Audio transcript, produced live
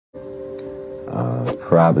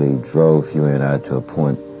probably drove Huey and I to a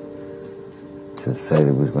point to say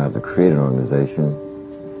that we was going to have to create an organization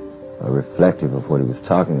reflective of what he was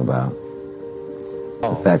talking about.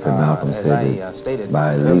 The fact that Malcolm said that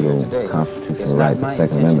by legal constitutional right, the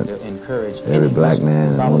Second Amendment, every black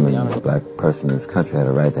man and woman, black person in this country had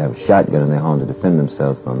a right to have a shotgun in their home to defend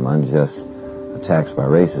themselves from unjust attacks by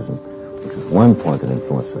racism, which is one point that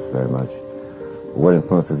influenced us very much. But what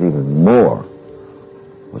influenced us even more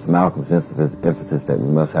was Malcolm's emphasis that we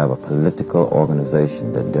must have a political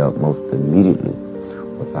organization that dealt most immediately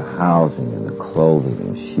with the housing and the clothing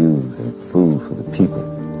and shoes and food for the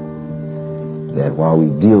people. That while we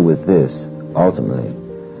deal with this, ultimately,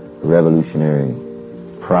 the revolutionary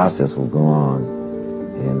process will go on,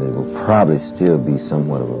 and it will probably still be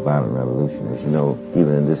somewhat of a violent revolution. As you know,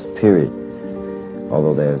 even in this period,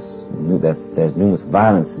 although there's numerous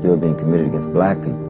violence still being committed against black people,